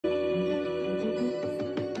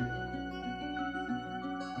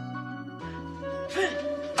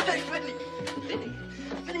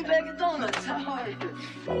Finny bag of donuts. How are you?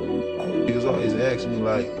 Niggas always ask me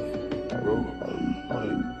like, bro,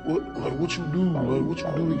 what you do? Like, what you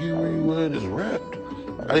do to get where you at? Is rap.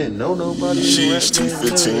 I didn't know nobody. She's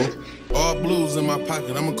 215. All blues in my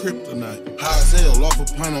pocket, I'm a kryptonite. High as hell, off a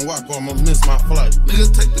pint of walk, almost missed my flight.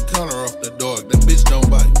 Niggas take the color off the dog, that bitch don't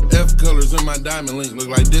bite. F colors in my diamond link look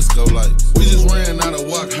like disco lights. We just ran out of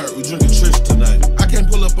walk hurt, we drinking Trish tonight. I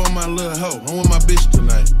can't pull up on my little hoe, I'm with my bitch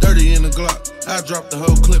tonight. 30 in the Glock, I dropped the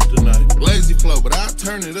whole clip tonight. Lazy flow, but I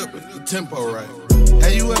turn it up if the tempo right.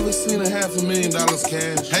 Have you ever seen $500,000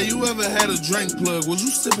 cash? Have you ever had a drink plug? Was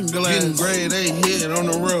you sipping glass? Getting grade A hit on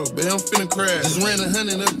the road, but I'm finna crash. Just ran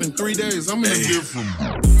 100 up in 3 days, I'm in a different.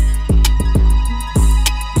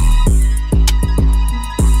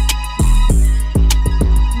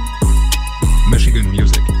 Michigan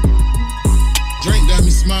music. Drink got me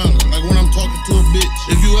smiling, like when I'm talking to a bitch.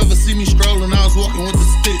 If you ever see me strolling, I was walking with the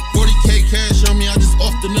stick. 40K cash on me, I just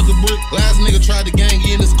offed another brick. Last nigga tried to gang,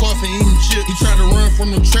 he in his coffin eating chip. He tried to run from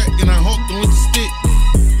the track and I hawked him with the stick.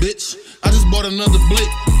 Bitch, I just bought another blick.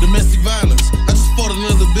 Domestic violence, I just fought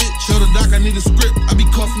another bitch. Show the doc I need a script, I be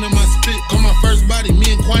coughing in my spit. On my first body,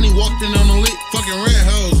 me and Kwani walked in on the lick. Fucking red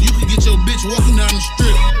hoes, you could get your bitch walking down the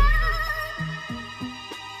strip.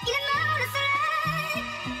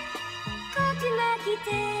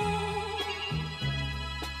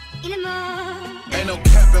 Ain't no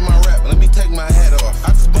cap in my rap, let me take my hat off.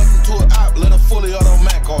 I just bumped into an op, let a fully auto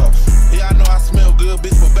Mac off. Yeah, I know I smell good,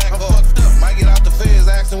 bitch, but back off. Fucked up, might get out the feds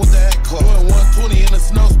asking what the heck cost. Doing 120 in a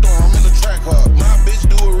snowstorm, I'm in the track hard. My bitch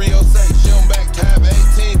do what Rio say, she on back tab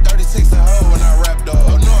 18, 36 a hoe when I rap dog.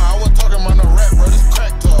 Oh no, I wasn't talking about no rap, bro, this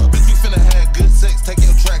crack talk. Bitch, you finna have good sex, take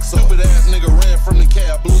your tracks off. Stupid ass nigga ran from the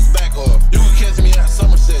cab, blew his back off. You can catch me at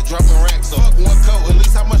Somerset, dropping racks off. Fuck one coat, at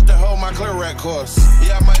least how much the hoe my clear rack costs.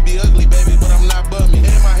 Yeah, I might be ugly, baby, but I'm not bummy.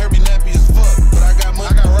 And my hair be nappy as fuck, but I got money.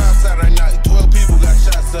 I got robbed Saturday night, 12 people got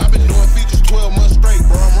shot. I've been doing features 12 months straight,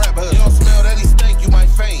 bro, I'm rap hustling. You don't smell that he stink, you might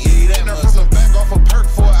faint. Yeah, that nurse from the back off a perk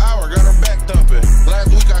for an hour, got her back thumping. Last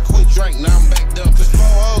week I quit drink, now I'm back dumping. Cause 4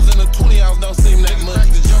 hoes in the 20 ounce don't seem that much.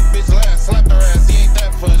 The junk bitch last, slapped her ass, he ain't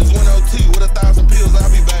that fun. Just went OT with 1,000 pills, I'll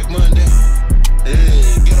be back Monday.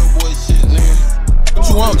 Yeah, get up boy shit, nigga. What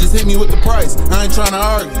you want, just hit me with the price. I ain't tryna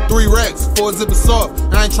argue. 3 racks, 4 zipper soft.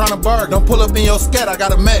 I ain't tryna bargain. Don't pull up in your scat, I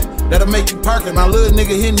got a mat that'll make you park it. My little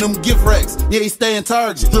nigga hitting them gift racks. Yeah, he staying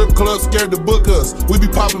Target. Strip club scared to book us. We be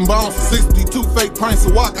popping bounces. 62 fake pints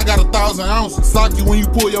of walk. I got 1,000 ounces. Sock you when you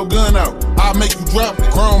pull your gun out. I'll make you drop it.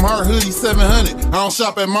 Chrome heart hoodie 700. I don't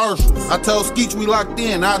shop at Marshalls. I told Skeech we locked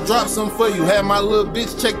in. I'll drop something for you. Have my little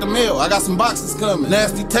bitch check the mail. I got some boxes coming.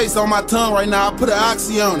 Nasty taste on my tongue right now. I put an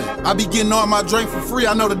oxy on it. I be getting all my drink for free.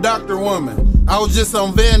 I know the doctor woman. I was just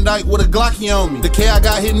on Van Dyke with a Glocky on me. The K I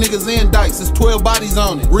got hit niggas in dikes. It's 12 bodies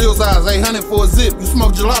on it. Real size 800 for a zip. You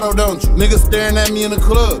smoke gelato, don't you? Niggas staring at me in the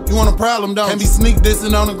club. You want a problem, don't you? Can't be sneak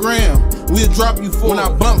dissing on the gram. We'll drop you for. When I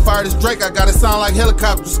bump fire this Drake, I got it sound like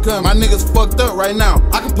helicopters coming. My niggas fucked up right now.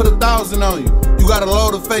 I can put 1,000 on you. You got a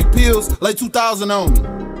load of fake pills, lay 2,000 on me.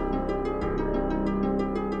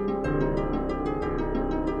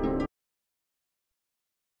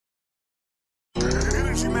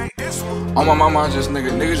 On my mama,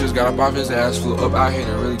 nigga just got up off his ass, flew up out here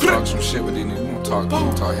to really talk some shit with these niggas. We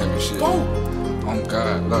don't talk heavy shit. Oh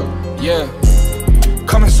God, look, yeah.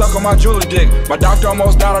 Come and suck on my jewelry dick. My doctor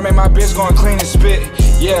almost died, I made my bitch go and clean and spit.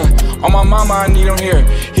 Yeah, on my mama, I need him here.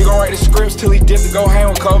 He gon' write the scripts till he dip to go hang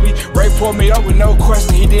with Kobe. Ray pulled me up with no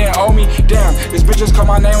question, he didn't owe me. Damn, this bitch just call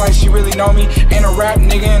my name like she really know me. Ain't a rap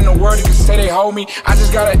nigga in the world that can say they hold me. I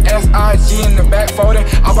just got an SIG in the back folding.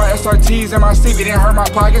 I bought SRTs in my sleeve, it didn't hurt my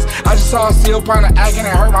pockets. I just saw a seal pint of acting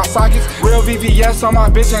and hurt my sockets. Real VVS on my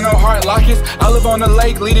bitch, ain't no heart lockets. I live on the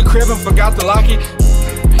lake, leave the crib and forgot to lock it.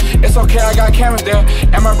 It's okay, I got cameras there.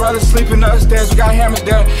 And my brother sleeping upstairs, we got hammers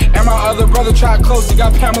there. And my other brother tried close, he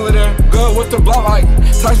got Pamela there. Good with the block like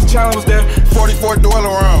Tyson Chandler was there. 44 dwell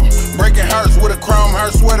around, breaking hearts with a chrome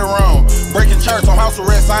heart sweater on. Breaking church on house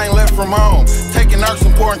arrest, I ain't left from home. Taking narcs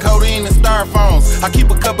and pouring codeine in styrofoams. I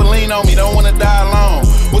keep a cup of lean on me, don't wanna die alone.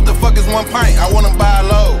 What the fuck is 1 pint? I wanna buy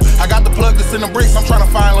low. I got the plug that's in the bricks, I'm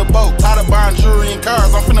tryna find a boat. Tired of buying jewelry and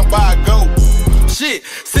cars, I'm finna buy a goat. Shit,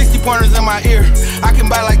 60 pointers in my ear. I can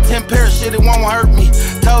buy like 10 pairs, shit, it won't hurt me.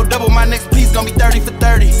 Told double my next piece gonna be 30 for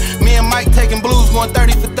 30. Me and Mike taking blues going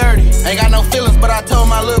 30 for 30. Ain't got no feelings, but I told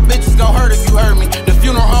my little bitch it's gon' hurt if you hurt me. The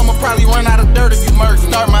funeral home will probably run out of dirt if you murder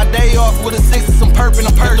me. Start my day off with a 6 and some perp and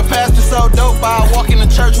a perk. The pastor so dope, I'll walk in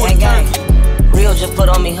the church with a turkey. Real just put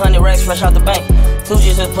on me 100 racks fresh out the bank.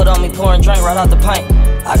 Tuji just put on me pouring drink right out the pint.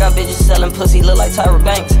 I got bitches selling pussy, look like Tyra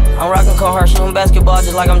Banks. I'm rockin' Cole Herschel and basketball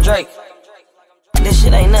just like I'm Drake. This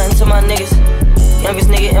shit ain't nothing to my niggas. Youngest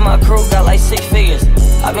nigga in my crew got like 6 figures.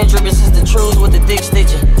 I been drippin' since the truths with the dick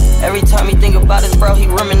stitching. Every time he think about his bro, he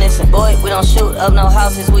reminiscing. Boy, we don't shoot up no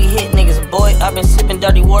houses, we hit niggas. Boy, I been sippin'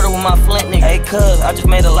 dirty water with my Flint nigga. Hey cuz, I just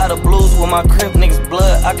made a lot of blues with my Crip niggas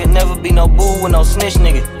blood. I could never be no boo with no snitch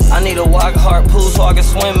nigga. I need a wide hard pool so I can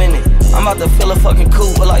swim in it. I'm about to fill a fucking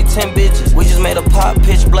coupe with like 10 bitches. We just made a pop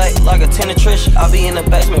pitch black like a tenetrician. I be in the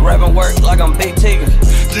basement rapping work like I'm Big Tigger.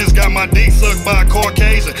 Just got my dick sucked by a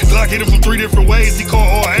Caucasian. Glock hit him from 3 different ways, he caught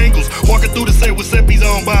all angles. Walking through the set with Seppi's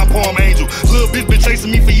on by a Palm Angel. Little bitch been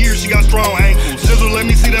chasing me for years, she got strong ankles. Just let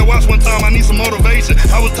me see that watch one time, I need some motivation.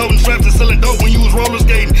 I was toting straps and selling dope when you was roller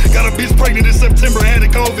skating. Got a bitch pregnant in September, had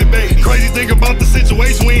a COVID baby. Crazy thing about the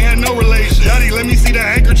situation, we ain't had no relation. Daddy, let me see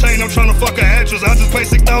that anchor chain, I'm tryna fuck a actress. I just paid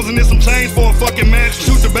 6,000 and some change for a fucking mattress.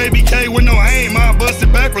 Shoot the baby K with no aim, I bust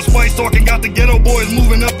it backwards. Spice talking, got the ghetto boys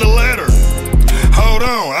moving up the ladder. Hold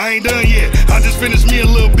on, I ain't done yet. I just finished me a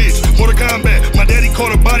little bitch. Mortal Kombat. My daddy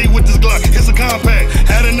caught a body with this Glock. It's a compact.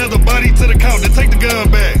 Add another body to the count, then take the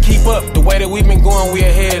gun back. Keep up the way that we been going, we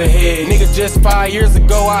ahead. Nigga, just 5 years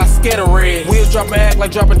ago, I scared of red. Wheels dropping act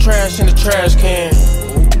like dropping trash in the trash can.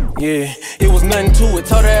 Yeah, it was nothing to it.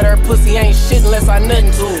 Told her that her pussy ain't shit unless I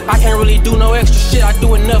nothing to it. I can't really do no extra shit, I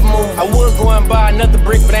do enough move. I would go and buy another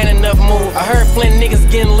brick, but ain't enough move. I heard Flint niggas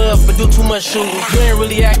getting love, but do too much shooting. You ain't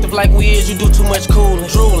really active like we is, you do too much cooling.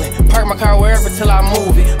 Drooling, park my car wherever till I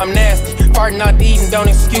move it. I'm nasty, farting out the eating, don't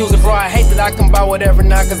excuse it. Bro, I hate that I can buy whatever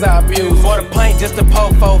now cause I abuse. Bought a pint just to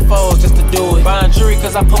poke 4 foes, just to do it. Buying jewelry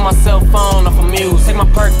cause I put my cell phone off a muse. Take my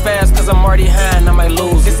perk fast cause I'm already high and I might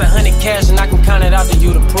lose. It's 100 cash and I can count it out to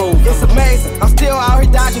you to prove. It's amazing, I'm still out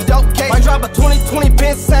here dodging dope cases. Might drop a 2020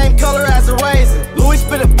 Benz, same color as a raisin. Louis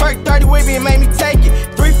spit a perk 30 with me and made me take it.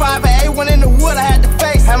 3.5 and A1 in the wood, I had to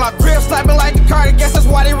face. Had my grip slapping like the card, I guess that's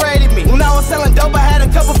why they raided me. When I was selling dope, I had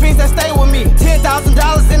a couple fiends that stayed with me.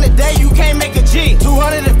 $10,000 in a day, you can't make a G.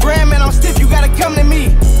 200 a gram, man, I'm stiff, you gotta come to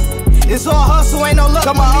me. It's all hustle, ain't no luck.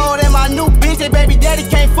 Got my old and my new bitch, they baby daddy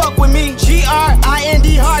can't fuck with me.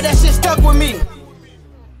 G-R-I-N-D hard, that shit stuck with me.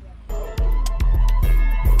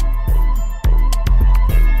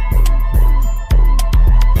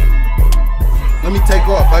 Let me take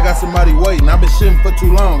off, I got somebody waiting. I've been shitting for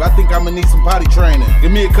too long, I think I'ma need some potty training.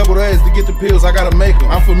 Give me a couple days to get the pills, I gotta make them.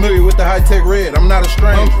 I'm familiar with the high-tech red, I'm not a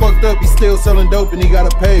stranger. I'm fucked up, he's still selling dope and he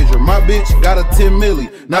got a pager. My bitch got a 10 milli,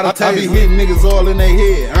 not a taser. I be hitting niggas all in their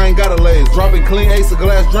head, I ain't got a laser. Dropping clean ace, a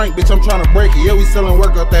glass drink, bitch, I'm trying to break it. Yeah, we selling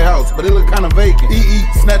work out that house, but it look kinda vacant.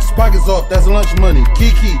 Snatch his pockets off, that's lunch money.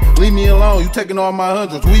 Kiki, leave me alone, you taking all my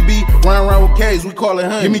hundreds. We be round with K's, we call it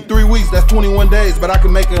honey. Give me 3 weeks, that's 21 days, but I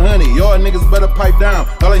can make it honey. Y'all niggas better pipe down,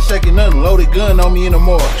 y'all ain't shaking nothing. Loaded gun on me in the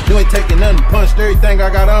mall, you ain't taking nothing. Punched everything I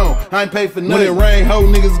got on, I ain't paid for nothing. When it rain, hoe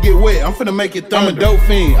niggas get wet, I'm finna make it thunder. I'm a dope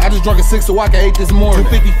fiend, I just drunk a 6 of Waka 8 this morning.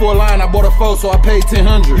 254 line, I bought a 4, so I paid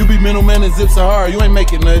 1,000. You be middleman and Zip Sahara, you ain't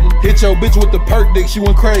making nothing. Hit your bitch with the perk dick, she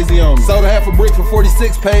went crazy on me. Sold a half a brick for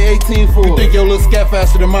 46, pay 18 for it. You think your little scat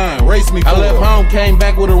faster than mine, race me for I left home, came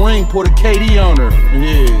back with a ring, put a KD on her.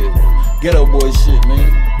 Yeah, ghetto boy shit, man.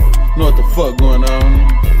 Know what the fuck going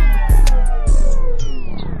on.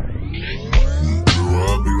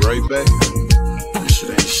 I'll be right back. This shit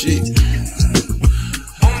ain't shit.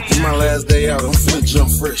 It's my last day out, I'm finna jump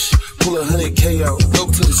fresh. Pull 100K out, go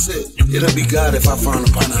to the set. It'll be God if I find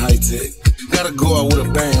a pint of high tech. Gotta go out with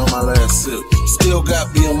a bang on my last sip. Still got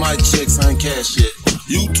BMI checks, I ain't cash yet.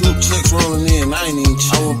 YouTube checks rolling in, I ain't even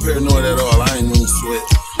check. I wasn't paranoid at all, I ain't even sweat.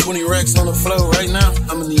 20 racks on the floor right now,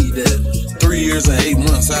 I'ma need that. 3 years and 8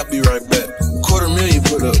 months, I'll be right back. $250,000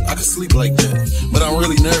 put up, I can sleep like that. But I'm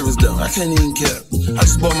really nervous though, I can't even cap. I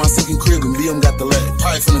just bought my second crib and BM got the lat.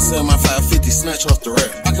 Probably finna sell my 550, snatch off the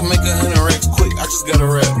rack. I can make 100 racks quick, I just gotta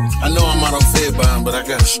rap. I know I'm out on Fed buying, but I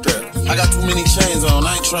got a strap. I got too many chains on,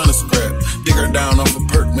 I ain't trying to scrap. Dig her down off a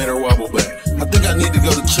perk, made her wobble back. I think I need to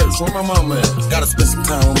go to church, where my mama at? Gotta spend some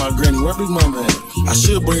time with my granny, where big mama at? I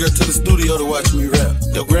should bring her to the studio to watch me rap.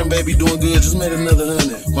 Your grandbaby doing good, just made another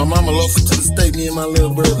 100. My mama lost it to the state, me and my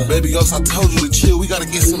little brother. Baby Ghost, I told you to chill, we gotta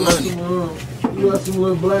get some money. You got some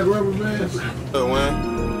little black rubber bands? Oh,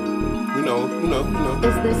 man. You know.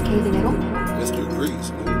 Is this K Dinero? Mr.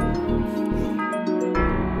 Grease,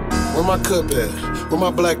 where my cup at? Where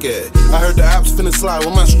my black at? I heard the ops finna slide,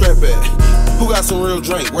 where my strap at? Who got some real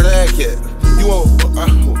drink? Where the act at? You want,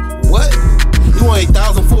 what? You want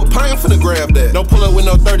 8,000 for a pint? I'm finna grab that. Don't pull up with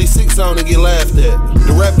no 36 on and get laughed at.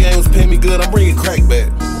 The rap game was paying me good, I'm bringing crack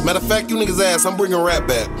back. Matter of fact, you niggas ass, I'm bringing rap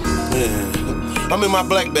back. Yeah. I'm in my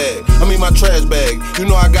black bag, I'm in my trash bag. You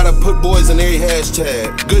know I gotta put boys in every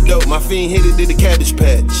hashtag. Good dope, my fiend hit it, did the cabbage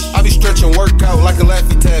patch. I be straight stretch and work out like a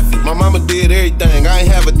Laffy Taffy. My mama did everything, I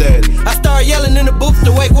ain't have a daddy. I started yelling in the booth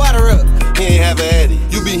to wake water up. He ain't have a addy.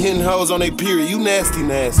 You be hitting hoes on they period, you nasty,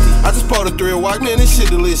 nasty. I just poured a 3 walk, man, this shit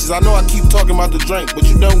delicious. I know I keep talking about the drink, but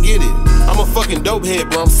you don't get it. I'm a fucking dope head,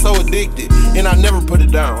 bro, I'm so addicted. And I never put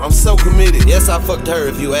it down, I'm so committed. Yes, I fucked her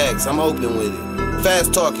if you ask, I'm open with it.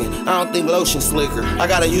 Fast talking, I don't think lotion slicker. I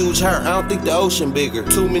got a huge heart, I don't think the ocean bigger.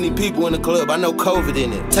 Too many people in the club, I know COVID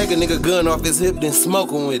in it. Take a nigga gun off his hip, then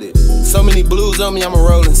smoke him with it. So many blues on me, I'm a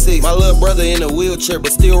rolling 6. My little brother in a wheelchair,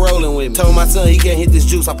 but still rolling with me. Told my son he can't hit this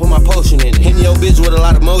juice, I put my potion in it. Hitting your bitch with a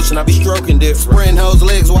lot of motion, I be stroking different. Spraying hoes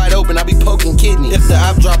legs wide open, I be poking kidney. If the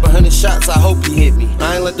op drop 100 shots, I hope he hit me.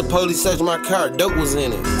 I ain't let the police search my car, dope was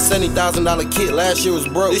in it. $70,000 kit, last year was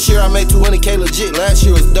broke. This year I made 200K legit, last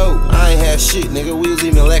year was dope. I ain't had shit, nigga, we was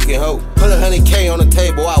even lacking hope. Put 100K on the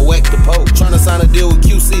table, I whack the poke. Tryna sign a deal with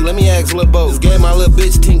QC, let me ask Lil Bo. Just gave my little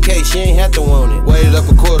bitch 10K, she ain't had to want it. Weighted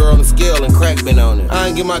up a quarter on the scale and crack been on it. I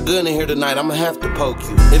ain't get my gun in here tonight, I'ma have to poke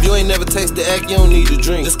you. If you ain't never tasted act, you don't need to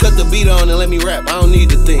drink. Just cut the beat on and let me rap, I don't need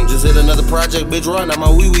to think. Just hit another project, bitch, run, now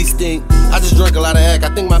my wee-wee stink. I just drank a lot of act,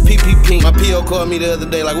 I think my PP pink. My PO called me the other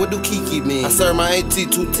day, like, what do Kiki mean? I served my AT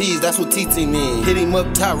 2 T's, that's what TT mean. Hit him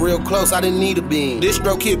up top real close, I didn't need a bean. This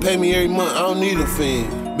stroke kid pay me every month, I don't need a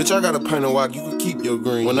fiend. Bitch, I got a pint of walk, you can keep your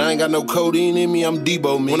green. When I ain't got no codeine in me, I'm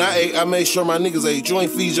Debo me. When I ate, I made sure my niggas ate. You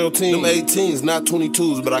ain't feed your team. Them 18s, not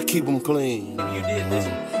 22s, but I keep them clean. You did this.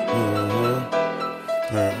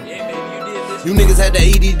 You niggas had that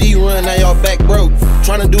EDD run, now y'all back broke.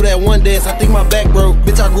 Tryna do that one dance, I think my back broke.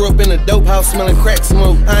 Bitch, I grew up in a dope house smelling crack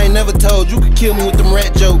smoke. I ain't never told you could kill me with them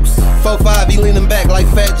rat jokes. 4-5, he leaning back like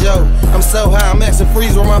Fat Joe. I'm so high, I'm asking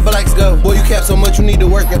freeze where my blacks go. Boy, you cap so much, you need to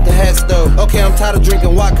work at the hat stove. Okay, I'm tired of drinking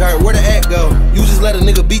Walkart, where the at go? You just let a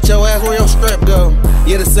nigga beat your ass, where your strap go?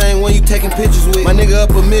 Yeah, the same one you taking pictures with. My nigga up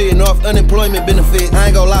 $1 million off unemployment benefits. I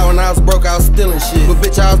ain't gon' lie, when I was broke, I was stealing shit. But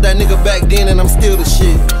bitch, I was that nigga back then and I'm still the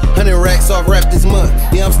shit. 100 racks off rap this month,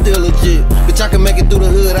 yeah, I'm still legit. Bitch, I can make it through the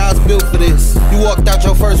hood, I was built for this. You walked out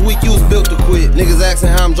your first week, you was built to quit. Niggas asking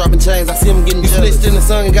how I'm dropping chains, I see them getting jealous. You snitched in the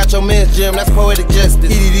sun and got your man's gym, that's poetic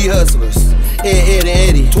justice. EDD hustlers, Ed and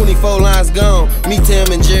Eddie. 24 lines gone, me,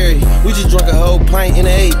 Tim, and Jerry. We just drunk a whole pint in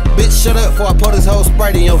a 8. Bitch, shut up before I pour this whole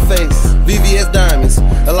Sprite in your face. VVS diamonds,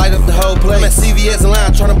 I light up the whole place. I'm at CVS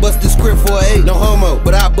line tryna bust this script for an 8. No homo,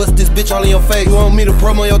 but I bust this bitch all in your face. You want me to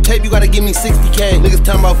promo your tape, you gotta give me 60K. Niggas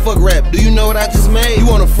talking about fuck rap, do you know what I just made? You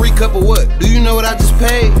want a free cup of what? Do you know what I just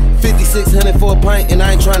paid? 5,600 for a pint and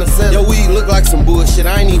I ain't tryna sell it. Your weed look like some bullshit,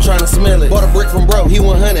 I ain't even tryna smell it. Bought a brick from bro, he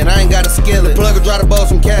 100, I ain't gotta scale it. Plugger dry the balls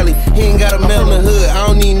from Cali, he ain't got a mail in the hood. I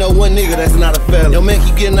don't need no one nigga that's not a felon. Yo man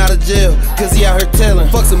keep getting out of jail, cause he out here telling.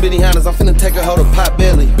 Fuck some Benihana's, I'm finna take a hold of pot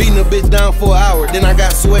belly. Beating a bitch down for an hour, then I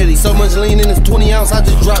got sweaty. So much lean in this 20 ounce, I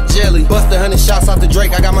just dropped jelly. Bust 100 shots out the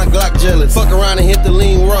Drake, I got my Glock jealous. Fuck around and hit the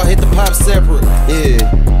lean raw, hit the pop separate. Yeah.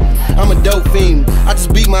 I'm a dope fiend. I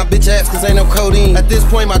just beat my bitch ass cause ain't no codeine. At this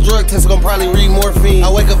point, my drug test gon' probably read morphine.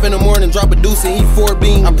 I wake up in the morning, drop a deuce and eat 4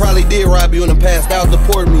 beans. I probably did rob you in the past, that was the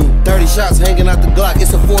port me. 30 shots hanging out the Glock,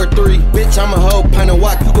 it's a 4-3. Bitch, I'm a whole pint of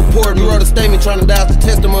walk, you can pour me. You wrote a statement trying to dodge the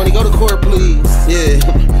testimony, go to court please.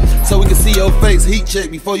 Yeah, so we can see your face. Heat check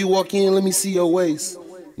before you walk in, let me see your waist.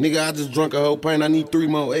 Nigga, I just drunk a whole pint, I need 3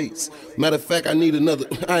 more 8s. Matter of fact, I need another,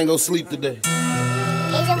 I ain't gon' sleep today.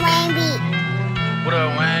 It's a Wayne beat. What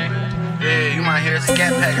up, Wayne? Yeah, you might hear a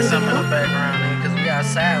scat pack or something in the background, nigga, cause we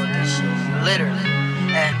outside with this shit, literally.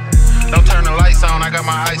 And don't turn the lights on, I got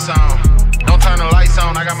my ice on. Don't turn the lights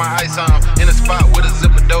on, I got my ice on. In the spot with a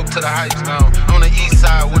zipper dope to the heights gone. On the east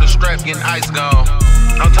side with a strap getting ice gone.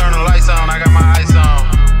 Don't turn the lights on, I got my ice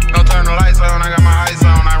on. Don't turn the lights on, I got my ice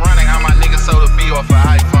on. Ironic how my niggas sold a fee off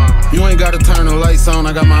an iPhone. You ain't gotta turn the lights on,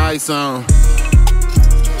 I got my ice on.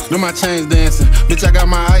 Know my chains dancing, bitch, I got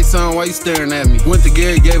my ice on, why you staring at me? Went to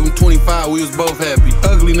Gary, gave him 25, we was both happy.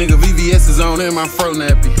 Ugly nigga, VVS is on in my fro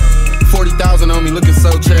nappy. 40,000 on me, looking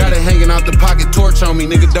so cherry. Got it hanging out the pocket, torch on me,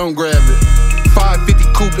 nigga, don't grab it. 550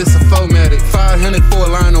 coupe, it's a 4matic. 500 for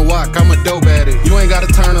a line of walk, I'm a dope addict. You ain't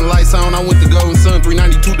gotta turn the lights on, I went to Golden Sun,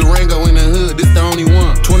 392 Durango in the hood, this the only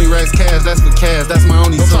one. 20 racks cash, that's for cash, that's my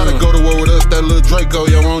only son. Don't try to go to war with us, that little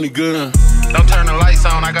Draco, your only gun. Don't turn the lights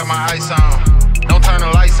on, I got my ice on. Don't turn the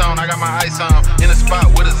lights on, I got my ice on. In the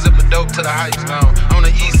spot with a zipper dope to the heights gone. On the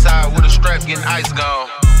east side with a strap getting ice gone.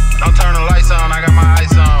 Don't turn the lights on, I got my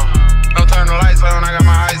ice on. Don't turn the lights on, I got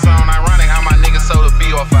my ice on. Ironic how my niggas sold a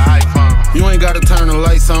fee off an iPhone. You ain't gotta turn the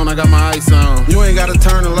lights on, I got my ice on. You ain't gotta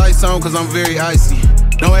turn the lights on cause I'm very icy.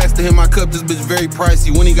 Don't ask to hit my cup, this bitch very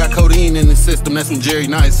pricey. When he got codeine in his system, that's from Jerry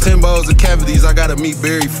Nice. 10 bowls of cavities, I gotta meet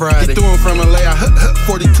Barry Friday. He threw him from LA, I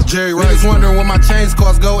 42 Jerry Rice. Niggas wondering what my chains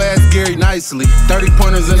cost, go ask Gary Nicely. 30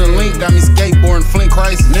 pointers in a link, got me skateboarding Flint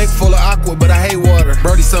crisis. Neck full of aqua, but I hate water.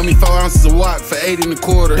 Brody sold me 4 ounces of wok for 8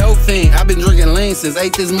 1/4. Dope fiend, I've been drinking lean since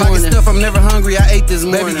 8 this morning. Pocket stuff, I'm never hungry, I ate this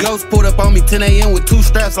morning. Baby Ghost pulled up on me 10 a.m. with 2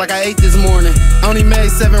 straps like I ate this morning. Only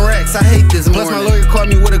made 7 racks, I hate this morning. Plus my lawyer called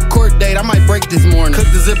me with a court date, I might break this morning.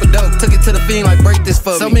 Cooked the zipper dope, took it to the fiend like break this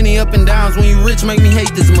for me. So many up and downs, when you rich make me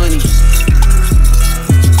hate this money.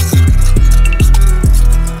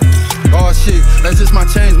 Oh shit, that's just my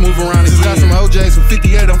chains move around again. Just got some OJs from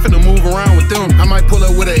 58, I'm finna move around with them. I might pull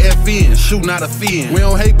up with a FN, shoot not a fin. We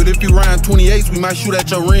don't hate, but if you ride 28s, we might shoot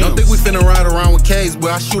at your rims. Don't think we finna ride around with K's,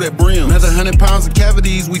 but I shoot at brims. Another 100 pounds of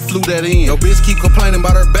cavities, we flew that in. Yo bitch keep complaining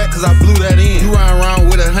about her back, cause I blew that in. You ride around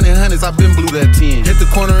with 100 hundreds, I been blew that 10. Hit the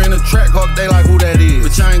corner in the track, hawk, they like who that is.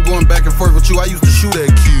 But I ain't going back and forth with you, I used to shoot at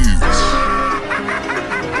kids.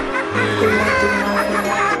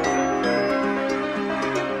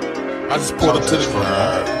 I just pulled up to the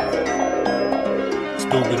club.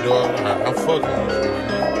 Stupid dog. I'm fucking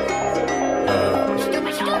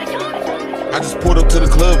with you, I just pulled up to the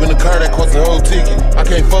club in the car that cost the whole ticket. I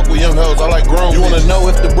can't fuck with young hoes, I like grown. You wanna know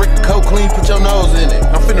if the brick the coke clean, put your nose in it.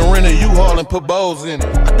 I'm finna rent a U-Haul and put bows in it.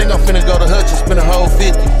 I think I'm finna go to Hutch and spend a whole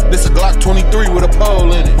 50. This a Glock 23 with a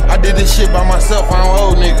pole in it. I did this shit by myself, I don't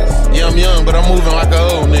owe niggas. Yeah, I'm young, but I'm moving like an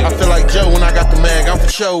old nigga. I feel like Joe when I got the mag, I'm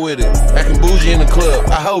for sure with it. Acting bougie in the club,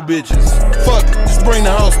 I hoe bitches. Fuck it, just bring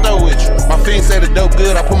the whole store with you. My fiend say the dope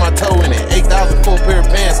good, I put my toe in it. 8,000 for a pair of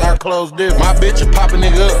pants, our clothes different. My bitch a pop a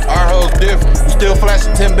nigga up, our hoes different. You still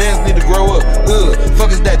flashing 10 bands, need to grow up.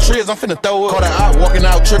 Fuck is that Triz, I'm finna throw up. Call that op, walking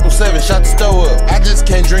out 777, shot the stove up. I just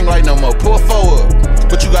can't drink like no more, pour 4 up.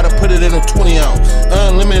 But you gotta put it in a 20 ounce.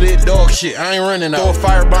 Unlimited dog shit, I ain't running out. Throw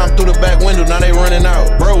a firebomb through the back window, now they running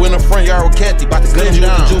out. Bro in the front yard with Kathy, bout to gun you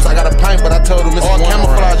down. Juice, I got a pint, but I told him it's all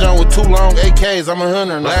camouflage on with 2 long AKs, I'm a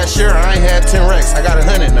hunter now. Last year I ain't had 10 racks, I got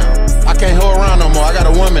 100 now. I can't hold around no more, I got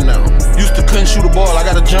a woman now. Used to couldn't shoot a ball, I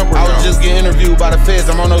got a jumper now. I was just getting interviewed by the feds,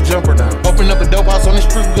 I'm on no jumper now. Open up a dope house on the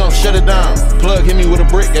street, we gon' shut it down. Plug hit me with a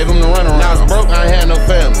brick, gave him the runaround. Now it's broke, I ain't had no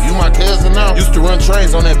family. You my cousin now? Used to run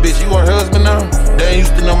trains on that bitch, you her husband now? They ain't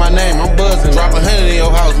used to know my name, I'm buzzing. Drop 100 in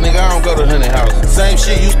your house, nigga, I don't go to 100 house. Same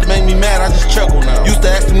shit used to make me mad, I just chuckle now. Used to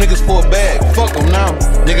ask them niggas for a bag, fuck them now.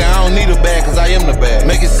 Nigga, I don't need a bag, cause I am the bag.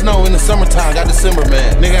 Make it snow in the summertime, got December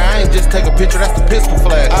man. Nigga, I ain't just take a picture, that's the pistol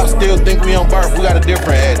flag. I still think we on barf, we got a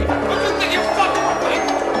different addy.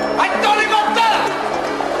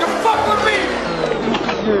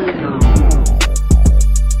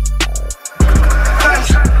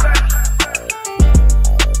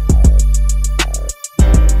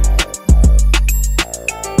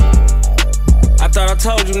 I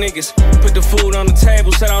told you niggas, put the food on the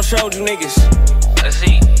table, said I showed you niggas. Let's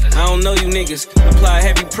eat. I don't know you niggas. Apply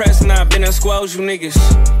heavy press and I been and squoze you niggas.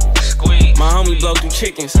 Squeeze. My homie blow through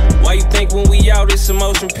chickens. Why you think when we out it's a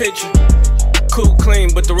motion picture? Cool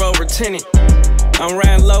clean, but the Rover tinted. I'm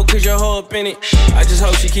riding low cause your hoe up in it. I just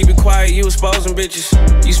hope she keep it quiet, you exposing bitches.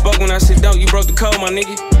 You spoke when I said don't, you broke the code, my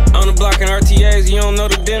nigga. On the block in RTAs, you don't know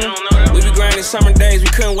the dinner. We be grinding summer days, we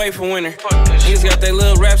couldn't wait for winter. Niggas got their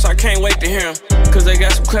little raps, I can't wait to hear them. Cause they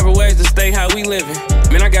got some clever ways to stay how we living.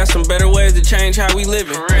 Man, I got some better ways to change how we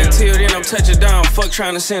living. Until then, I'm touching down, fuck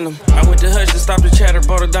trying to send them. I went to Hutch to stop the chatter,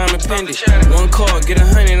 bought a diamond pendant. One call, get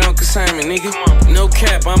 100 on consignment, nigga. No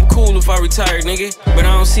cap, I'm cool if I retire, nigga. But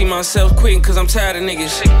I don't see myself quitting cause I'm tired of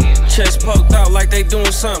niggas. Chest poked out like they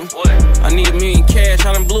doing something. I need $1 million cash,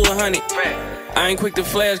 I done blew 100. I ain't quick to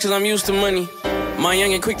flash cause I'm used to money. My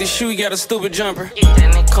youngin' quick to shoot, he got a stupid jumper.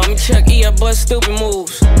 Call me Chuck E, I bust stupid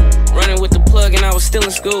moves. Running with the plug and I was still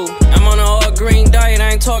in school. I'm on an all green diet,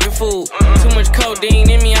 I ain't talking food. Too much codeine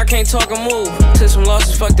in me, I can't talk or move. Took some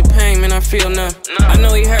losses, fuck the pain, man, I feel none. I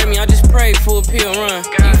know he hurt me, I just prayed for a pill run.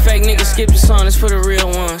 You fake niggas skip the song, it's for the real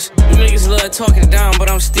ones. You niggas love talking down, but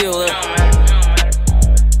I'm still up.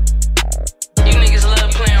 You niggas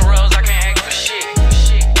love playing roles, I can't act for shit.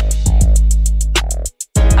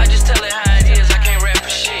 I just tell it how it is, I can't rap for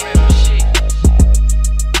shit.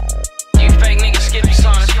 You fake niggas skip the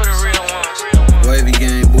song, it's for the real ones. Wavy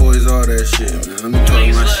gang boys, all that shit, man. Let me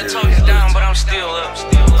talk my shit. Talking down, but I'm still up.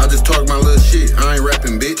 I just talk my little shit, I ain't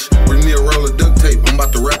rapping, bitch. Bring me a roll of duct tape, I'm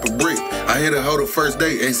about to rap a brick. I hit a hoe the first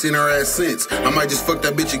date, ain't seen her ass since. I might just fuck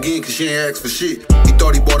that bitch again, cause she ain't asked for shit. He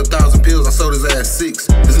thought he bought 1,000 pills, I sold his ass 6.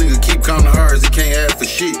 This nigga keep counting R's, he can't ask for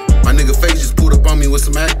shit. My nigga face just pulled up on me with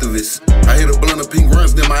some activists. I hit a blunt of pink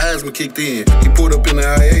runs, then my asthma kicked in. He pulled up in the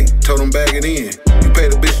I-8, told him bag it in. You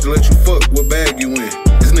paid a bitch to let you fuck, what bag you in?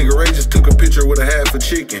 This nigga Ray just took a picture with a half for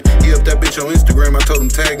chicken. He up that bitch on Instagram, I told him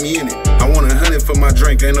tag me in it. I want 100 for my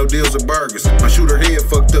drink, ain't no deals or burgers. My shooter head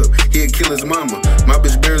fucked up, he'd kill his mama. My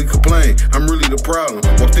bitch barely complain, I'm really the problem.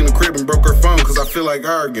 Walked in the crib and broke her phone cause I feel like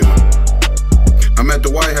arguing. I'm at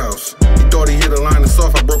the White House. He thought he hit a line of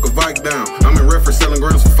soft, I broke a Vike down. I'm in reference selling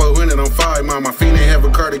grams for 400 on 5 Mile. My fiend ain't have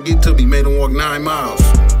a car to get to me, made him walk 9 miles.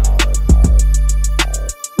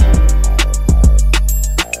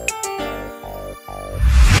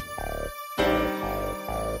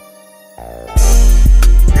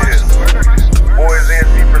 Boys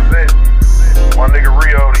NC present. My nigga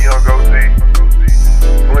Rio, the young OG.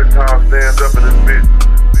 Flint Town stands up in this bitch.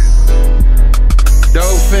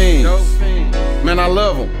 Dope fiends. Man, I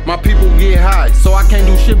love them. My people get high, so I can't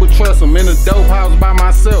do shit but trust them. In a dope house by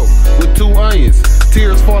myself with 2 onions.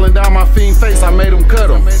 Tears falling down my fiend face, I made them cut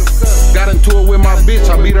them. Got into it with my bitch,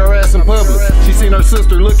 I beat her ass in public. She seen her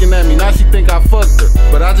sister looking at me, now she think I fucked her.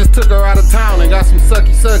 But I just took her out of town and got some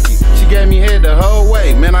sucky sucky. She gave me head the whole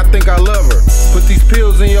way, man, I think I love her. Put these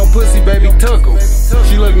pills in your pussy, baby, took them.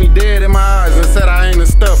 She looked me dead in my eyes and said I ain't a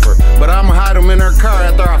stuffer. But I'ma hide them in her car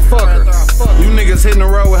after I fuck her. You niggas hitting the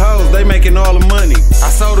road with hoes, they making all the money. I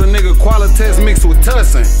sold a nigga Qualitas mixed with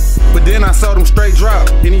Tussin. But then I sold him straight drop,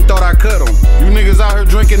 and he thought I cut him. You niggas out here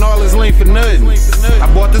drinking all this lean for nothing.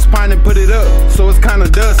 I bought this pint and put it up, so it's kinda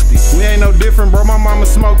dusty. We ain't no different, bro, my mama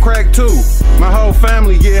smoke crack too. My whole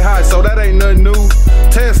family get high, so that ain't nothing new.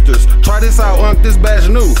 Testers, try this out, this batch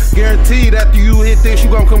new. Guaranteed after you hit this, you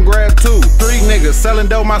gon' come grab 2. 3 niggas selling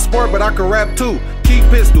dope my sport, but I can rap too. Keep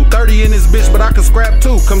pistol, 30 in this bitch, but I can scrap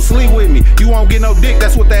 2. Come sleep with me, you won't get no dick,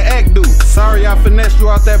 that's what that act do. Sorry I finessed you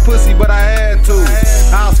out that pussy, but I had to.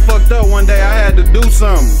 I was fucked up one day, I had to do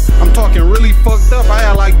something. I'm talking really fucked up, I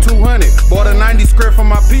had like 200. Bought a 90 script for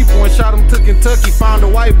my people and shot him to Kentucky. Found a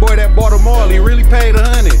white boy that bought them all, he really paid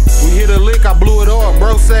 100. We hit a lick, I blew it off,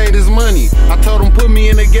 bro saved his money. I told him put me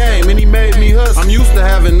in the game and he made me hustle. I'm used to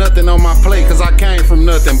having nothing on my plate cause I came from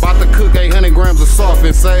nothing. Bought to cook 800 grams of soft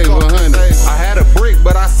and save 100. I had a brick,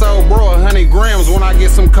 but I sold bro 100 grams. When I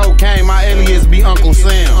get some cocaine, my alias be Uncle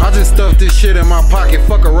Sam. I just stuffed this shit in my pocket,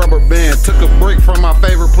 fuck a rubber band. Took a brick from my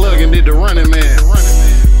favorite plug and did the Running Man.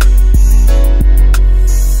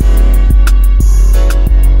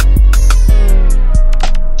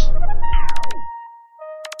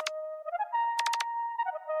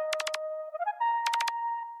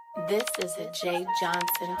 This is a Jay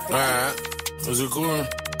Johnson. Alright, was it cool?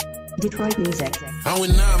 Detroit music. I'm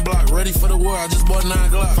with 9 block, ready for the war. I just bought 9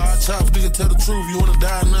 Glock. 5 chops, nigga, tell the truth. You wanna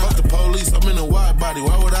die now? Fuck the police, I'm in a wide body.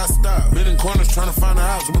 Why would I stop? Been in corners trying to find a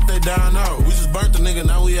house, but they dying out. We just burnt the nigga,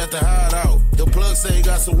 now we at the hideout. Your plug say he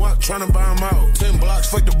got some work, trying to buy him out. 10 blocks,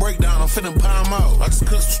 fuck the breakdown, I'm finna pound him out. I just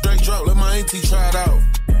cut some straight drop, let my auntie try it out.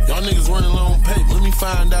 Y'all niggas running low on paper, let me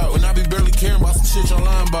find out. And I be barely caring about some shit y'all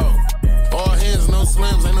lying about. All hands, no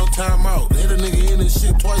slams, ain't no time out. Hit a nigga in this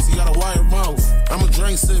shit twice, he got a wire mouth. I'm a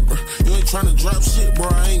drink sipper, you ain't tryna drop shit, bro,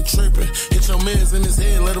 I ain't tripping. Hit your mans in his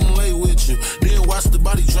head, let him lay with you. Then watch the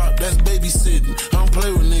body drop, that's babysitting. I don't play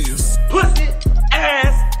with niggas. Pussy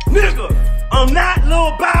ass nigga, I'm not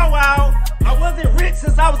Lil Bow Wow. I wasn't rich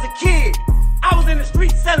since I was a kid. I was in the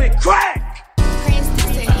street selling crack.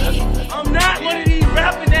 I'm not one of these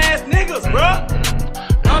rapping ass niggas, bro.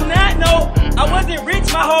 I'm not, I wasn't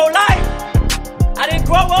rich my whole life. I didn't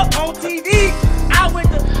grow up on TV. I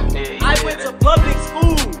went to public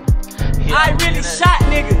school. I really shot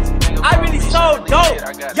niggas. I really sold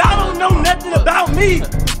dope. Y'all don't know nothing about me.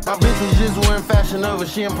 My bitches just wearing Fashion Nova,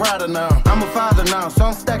 she in Prada now. I'm a father now, so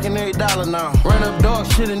I'm stacking every dollar now. Ran up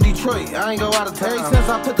dog shit in Detroit, I ain't go out of town. Ever since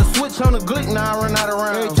I put the switch on the Glick, now I run out of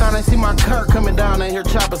rounds. Every time they see my car coming down, they hear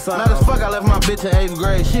chopper sound. Not as fuck, I left my bitch in 8th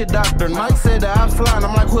grade, she a doctor. Mike said that I was flying,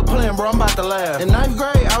 I'm like, quit playing, bro, I'm about to laugh. In 9th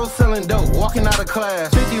grade, I was selling dope, walking out of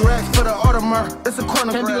class. 50 racks for the Audemars, it's a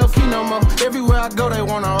chronograph. Can't be low key no more, everywhere I go, they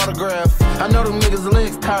want an autograph. I know them niggas'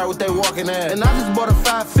 legs tired with they walking ass. And I just bought a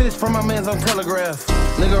 5 fish from my mans on Telegraph.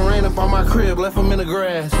 Nigga ran up on my crib, left him in the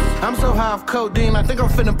grass. I'm so high off codeine, I think I'm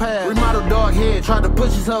finna pass. Remodel dog head, tried to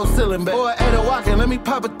push his whole ceiling back. Boy, ate a walking, let me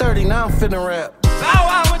pop a 30, now I'm finna rap. Bow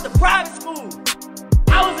Wow went to private school.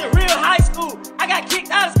 I was in real high school. I got kicked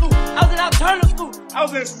out of school. I was in alternative school. I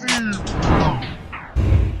was in Steve.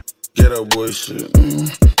 Ghetto boy shit.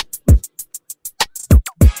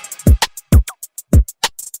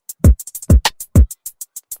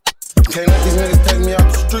 Can't let these niggas take me off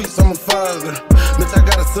the streets, I'm a father. Bitch, I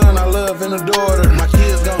got a son I love and a daughter. My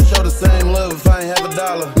kids gon' show the same love if I ain't have a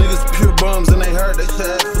dollar. Niggas pure bums and they hurt, they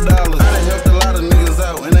should ask for dollars. I done helped a lot of niggas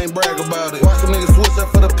out and ain't brag about it. Watch them niggas switch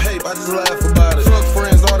up for the pape, I just laugh about it. Fuck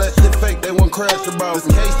friends, all that shit fake, they won't crash about.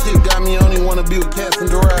 This case shit got me only wanna be with Cass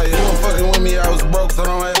and Dariah. You ain't fucking with me, I was broke, so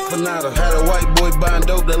don't ask for nada. Had a white boy buy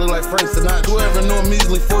like Frank Sinatra. Whoever knew a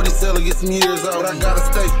measly 40 seller get some years out. But I gotta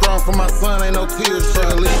stay strong for my son, ain't no tears. Shit,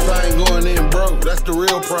 at least I ain't going in broke, that's the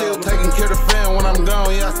real problem. Still taking care of the fam when I'm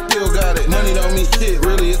gone, yeah, I still got it. Money don't mean shit,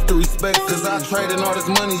 really, it's the respect. Cause I traded all this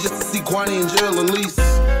money just to see Kwani in jail, at least.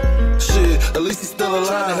 Shit, at least he's still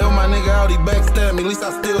alive. To help my nigga out, he backstabbed me, at least I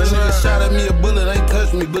still try. Nigga shot at me, a bullet ain't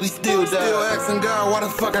touched me, but he still died. Still asking God, why the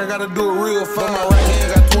fuck I gotta do it real fine? My right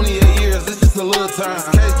hand got 28 years, it's just a little time. This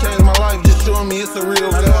case changed my life, just showing me it's a real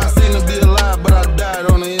God. I know I seem to be alive, but I died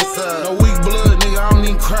on the inside. No weak blood, nigga, I don't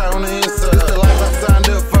even cry on the inside. It's the life I signed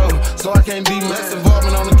up for, so I can't be mad. Less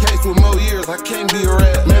involvement on the case with more years, I can't be a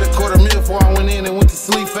rat. Made $250,000 before I went in and went to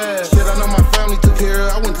sleep fast. Shit, I know my family took care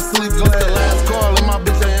of, I went to sleep glad. The last call and my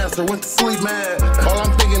bitch ain't answer, went to sleep mad. All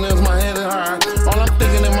I'm thinking is my head is high. All I'm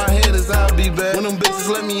thinking in my head is I'll be back. When them bitches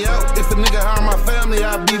let me out, if a nigga hire my family,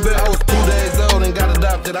 I'll be back. I was 2 days old and got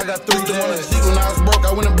adopted, I got 3 days. When I was broke,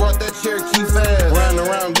 I went and brought that Cherokee fast. Riding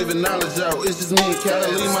around giving knowledge out, it's just me and Cat. I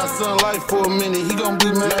leave my son life for a minute, he gon'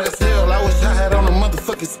 be mad as hell. I wish I had on a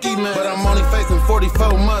motherfucking ski mask, but I'm only facing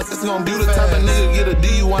 44 months, it's gon' be the type of nigga get a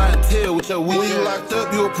DUI and tail with your weed. When you locked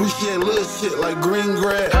up, you appreciate little shit like green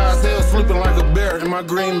grass. High as hell, sleeping like a bear in my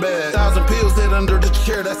green bag. 1,000 pills hid under the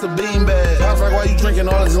chair, that's a bean bag. Pops like, why you drinking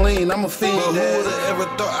all this lean? I'm a fiend. But who would've ever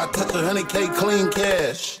thought I'd touch 100K clean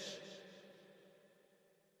cash?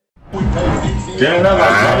 Damn, that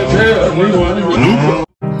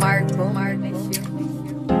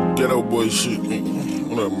Ghetto boy shit.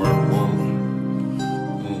 What up, Mark?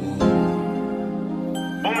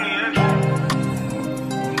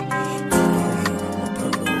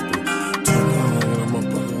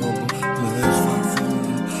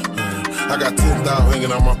 I got 10,000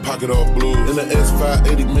 hanging out my pocket all blue. In the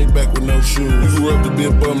S580 Maybach with no shoes. You grew up to be a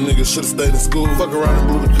bum nigga, should've stayed in school. Fuck around and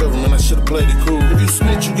blew the cover, man, I should've played it cool. If you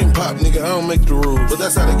snitch, you get popped, nigga, I don't make the rules. But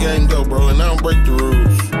that's how the game go, bro, and I don't break the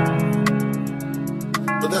rules.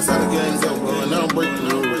 But that's how the game go, bro, and I don't break the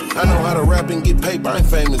rules. I know how to rap and get paper, I ain't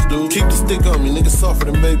famous, dude. Keep the stick on me, nigga,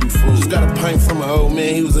 softer than baby food. Just got a pint from an old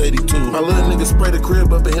man, he was 82. My little nigga sprayed the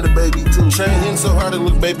crib up and hit a baby too. Chain hitting so hard it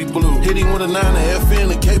look baby blue. Hit him with a 9 and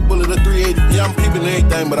FN, a K bullet, a 380. Yeah, I'm peeping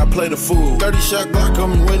everything, but I play the fool. 30 shot Glock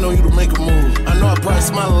on me, waiting on you to make a move. I know I probably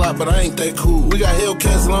smile a lot, but I ain't that cool. We got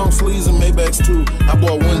Hellcats, long sleeves, and Maybachs too. I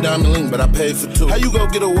bought 1 diamond link, but I paid for 2. How you go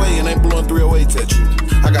get away and ain't blowing 308 at you?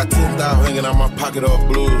 I got 10,000 hanging out my pocket all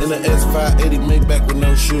blue. In the S580 Maybach with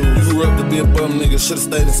no shoes. You grew up to be a bum nigga, should've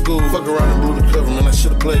stayed in school. Fuck around and blew the cover, man, I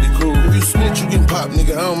should've played it cool. If you snitch, you get popped,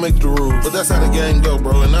 nigga, I don't make the rules. But that's how the game go,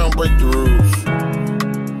 bro, and I don't break the rules.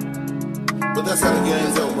 But that's how the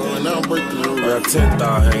game go, bro, and I don't break the rules. I got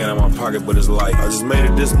 10,000 hanging out my pocket, but it's light. I just made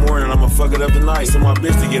it this morning, I'ma fuck it up tonight. Send my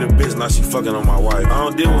bitch to get a bitch, now she fucking on my wife. I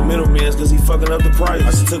don't deal with middlemen cause he fucking up the price.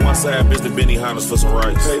 I just took my side bitch to Benny Hanna's for some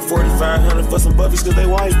rice. Paid $4,500 for some buffies cause they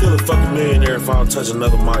white. Still a fucking millionaire if I don't touch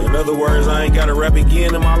another mic. In other words, I ain't gotta rap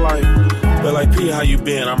again in my life. But like P, how you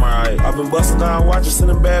been? I'm alright. I've been busting down watching,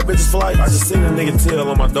 sending bad bitches flight. I just seen a nigga tell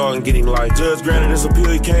on my dog and get him light. Judge granted his appeal,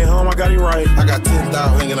 he came home, I got him right. I got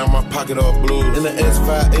 10,000 hanging out my pocket all blue. In the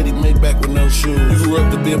S580 Maybach with no shoes. You grew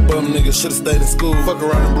up to be a bum nigga, should've stayed in school. Fuck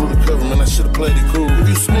around and blew the cover, man, I should've played it cool. If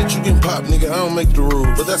you snitch, you get popped, nigga, I don't make the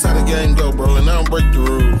rules. But that's how the game go, bro, and I don't break the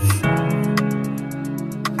rules.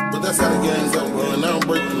 But that's how the game go, bro, and I don't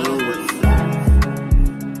break the rules.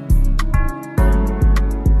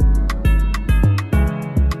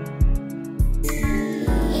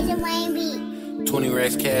 20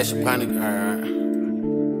 racks cash, a pint of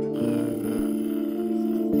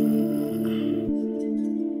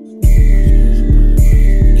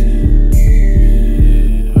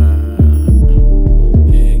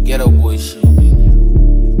ghetto boy shit.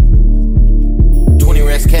 20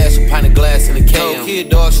 racks cash, a pint of glass, and a K on. Kid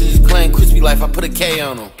dog shit just plain crispy life, I put a K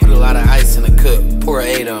on him. Put a lot of ice in a cup, pour an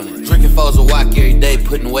 8 on it. Drinking foes of walk every day,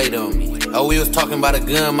 putting weight on me. Oh, we was talking about a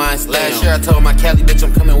gun, mine stay on. Last year I told my Cali bitch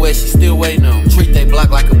I'm coming west, she still waiting on me. Treat they block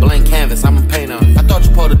like a blank canvas, I'ma paint on it. I thought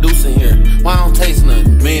you poured a deuce in here, why I don't taste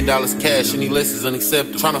nothing? $1 million cash, any less is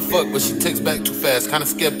unacceptable. Tryna fuck, but she takes back too fast, kinda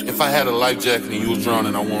skeptical. If I had a life jacket and you was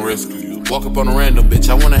drowning, I won't rescue you. Walk up on a random bitch,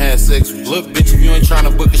 I wanna have sex with you. Look, bitch, if you ain't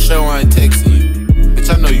tryna book a show, I ain't texting you. Bitch,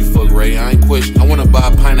 I know you fuck Ray, I ain't question. I wanna buy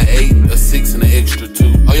a pint of 8, a 6, and an extra 2.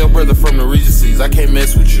 Oh, your brother from the Regencies, I can't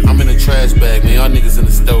mess with you. I'm in a trash bag, man, y'all niggas in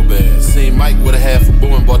the stove bag. Seen Mike with a half a boo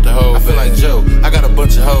and bought the whole. I feel like Joe, I got a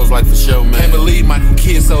bunch of hoes like for show, man. Can't believe my new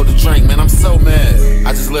kid sold the drink, man, I'm so mad.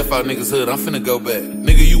 I just left out niggas' hood, I'm finna go back.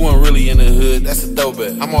 Nigga, you weren't really in the hood, that's a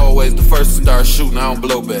throwback. I'm always the first to start shooting, I don't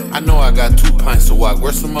blow back. I know I got 2 pints to walk,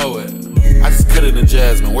 where's some more at? I just cut it in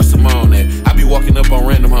Jasmine, where's Simone at? I be walking up on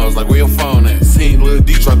random hoes like, where your phone at? Seen Lil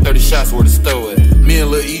D drop 30 shots, where the store at? Me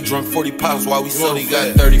and Lil E drunk 40 pops while we slowly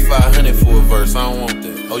got 3,500 for a verse. I don't want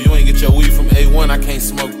that. Oh, you ain't get your weed from A1, I can't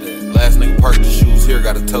smoke that. Last nigga parked the shoes here,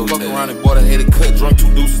 got a toe tag. Fuck around and bought a 8 cut, drunk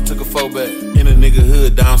 2 deuces, took a 4 back. In a nigga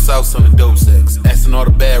hood down south, son of dope sex. Asking all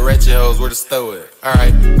the bad ratchet hoes where the stove at.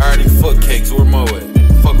 Alright, I already fuck cakes, where Mo at?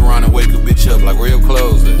 Fuck around and wake a bitch up like where your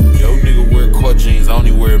clothes at? Yo, nigga wear cut jeans, I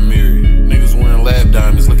only wear a mirror. Niggas wearing lab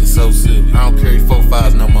diamonds, looking so silly. I don't carry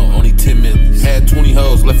 4-5s no more, only 10 millions. Had 20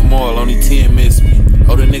 hoes, left them all, only 10 missed me.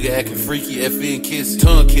 Oh, the nigga acting freaky, FN kiss.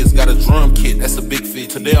 Tongue kiss, got a drum kit, that's a big fit.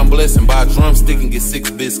 Today I'm blessed and buy a drumstick and get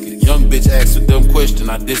 6 biscuits. Young bitch asked a dumb question,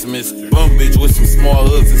 I dismissed her. Bum bitch with some small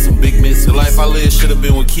hooks and some big mitts. The life I live should've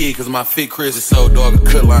been with kid, cause my fit Chris is so dog a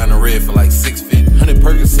cut line of red for like $650. 100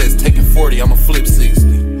 Percocets, taking 40, I'ma flip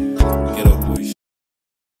 60. Get up, boy.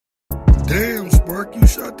 Damn, Spark, you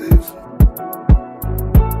shot this?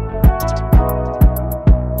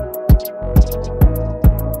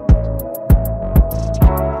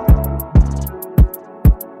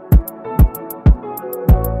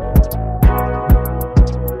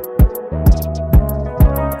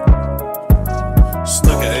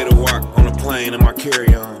 Snuck at 8 o'clock on the plane in my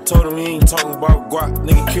carry-on. Told him he ain't talking about guap,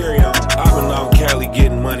 nigga, carry on. I've been out in Cali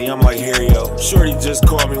getting money, I'm like Harry-O. Shorty just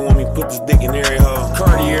called me, want me put this dick in area hole.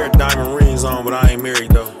 Cartier diamond rings on, but I ain't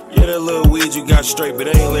married though. Yeah, that little weed you got straight, but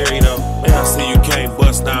it ain't Larry though. Man, I see you can't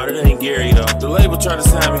bust down, it ain't Gary though. The label tried to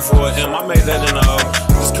sign me for an M, I made that in the O.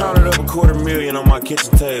 Just counted up $250,000 on my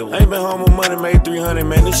kitchen table. Ain't been home with money, made 300,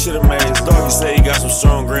 man, this shit amazing. Doggy say he got some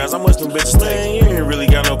strong grounds, I must them bitches man, you ain't really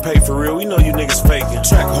got no pay for real, we know you niggas faking.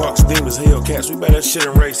 Track hawks, demons, Hellcats, we bet that shit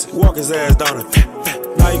and race it. Walk his ass down and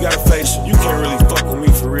now you gotta face it. You can't really fuck with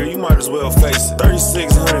me for real, you might as well face it.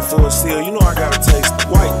 3600 for a seal, you know I gotta taste it.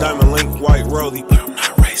 White diamond link, white rollie, but I'm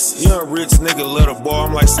not racist. Young rich nigga, little ball,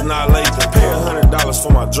 I'm like Sanaa Lathan. Pay $100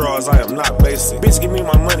 for my drawers, I am not basic. Bitch, give me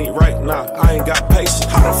my money right now, I ain't got patience.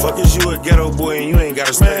 How the fuck is you a ghetto boy and you ain't got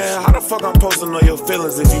a station? Man, how the fuck I'm supposed to know your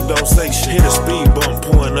feelings if you don't say shit? Hit a speed bump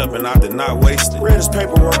pulling up and I did not waste it. Read his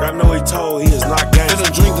paperwork, I know he told he is not gangster. I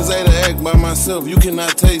done drink this 8 egg by myself, you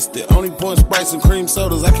cannot taste it. Only point Sprites and cream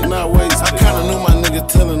sodas, I cannot waste it. I kinda knew my nigga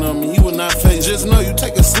telling on me, he would not face it. Just know you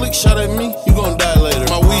take a slick shot at me, you gon' die later.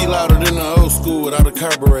 My weed louder than the old school without a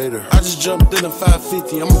carburetor. I just jumped in a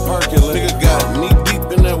 550, I'ma park it later. Nigga got it, knee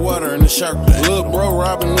deep in that water in the shark tank. Lil' bro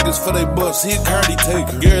robbing niggas for they bucks, he a Cardi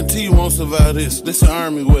taker. Guarantee you won't survive this, this an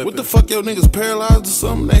army weapon. What the fuck your niggas paralyzed or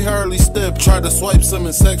something? They hardly step. Tried to swipe some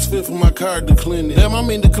in Saks Fifth with my card declined it. Damn, I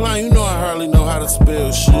mean decline, you know I hardly know how to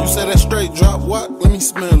spell shit. You say that straight drop, what? Let me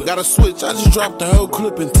smell it. Got a switch, I just dropped the whole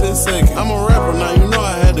clip in 10 seconds. I'm a rapper now, you know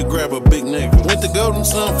I had to grab a big nigga. Went to Golden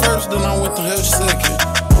Sun first, then I went to Hush second.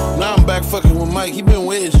 Now I'm back fucking with Mike, he been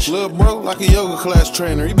wedged. Lil' bro, like a yoga class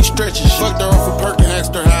trainer, he be stretching shit. Fucked her off a perk and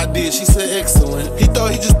asked her how I did, she said excellent. He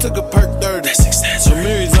thought he just took a perk 30. That's extensive.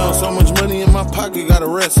 Ramirez on, so much money in my pocket, gotta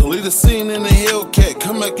wrestle. Leave the scene in the Hellcat,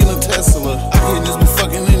 come back in a Tesla. I can't just be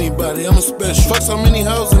fucking anybody, I'm a special. Fuck so many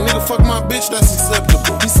hoes, and nigga fuck my bitch, that's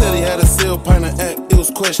acceptable. He said he had a sale pint of act, it was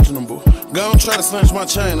questionable. Go and try to snatch my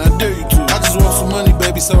chain, I dare you to. I just want some money,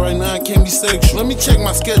 baby, so right now I can't be sexual. Let me check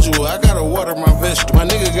my schedule, I gotta water my vegetable. My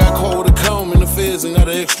nigga got caught with a comb in the feds and got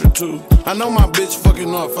an extra too. I know my bitch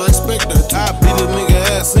fucking off, I expect her to. I beat a nigga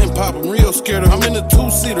ass and pop him, real scared of. I'm in a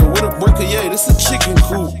 2-seater with a brick of yay, this a chicken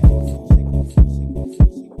coop.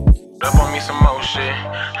 Up on me some more shit.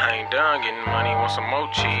 I ain't done getting money, want some more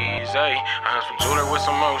cheese. Ayy, I hustle jeweler with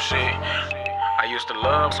some more shit. I used to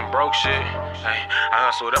love some broke shit. Ayy, I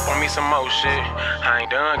hustled up on me some more shit. I ain't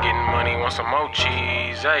done getting money, want some more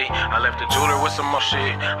cheese. Ayy, I left the jeweler with some more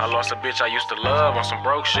shit. I lost a bitch I used to love on some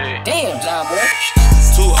broke shit. Damn, John boy.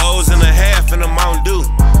 2 O's and a half in a Mountain Dew.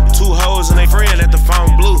 2 hoes and a friend at the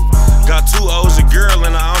Fountain Blue. Got 2 O's, a girl,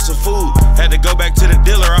 and an ounce of food. Had to go back to the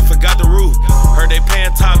dealer, I forgot the roof. Heard they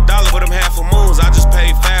paying top dollar for them half a moons. I just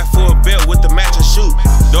paid 5 for a belt with the matching shoe.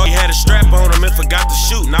 Doggy had a strap on him and forgot to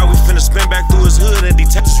shoot. Now we finna spin back through his hood and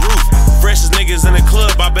detach his roof. Freshest niggas in the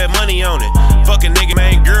club, I bet money on it. Fucking nigga,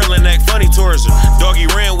 man, girl, and act funny towards her.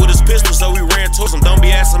 Doggy ran with his pistol, so we ran towards him. Don't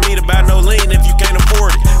be asking me to buy no lean if you can't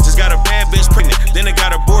afford it. Just got a bad bitch pregnant, then it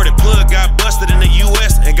got aborted. Plug got busted in the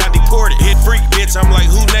US and got deported. Hit freak, bitch, I'm like,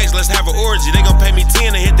 who next? Let's have an orgy. They gon' pay me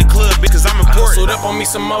 10 to hit the club because I'm important. I hustled up on me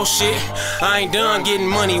some more shit. I ain't done getting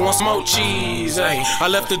money, want some more cheese. Ay, I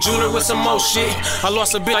left the jeweler with some more shit. I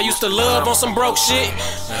lost a bitch I used to love on some broke shit.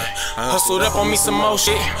 I hustled up on me some more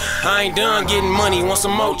shit. I ain't done getting money, want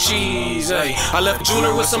some more cheese. Ay, I left the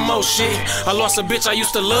jeweler with some more shit. I lost a bitch I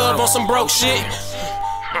used to love on some broke shit.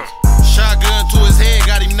 Shotgun to his head,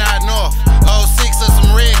 got him nodding off. 06 or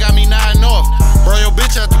some red, got me nodding off. Bro, your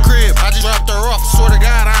bitch at the crib, I just dropped her off. Swear to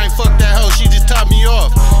God, I ain't fucked that hoe, she just topped me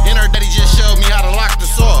off. And her daddy just showed me how to lock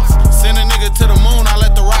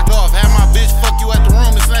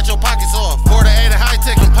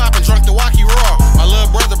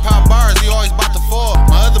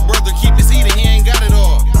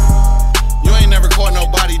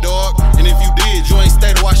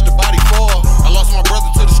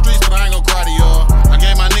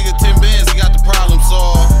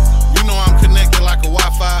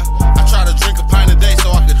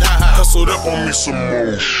Pour me some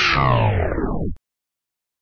more.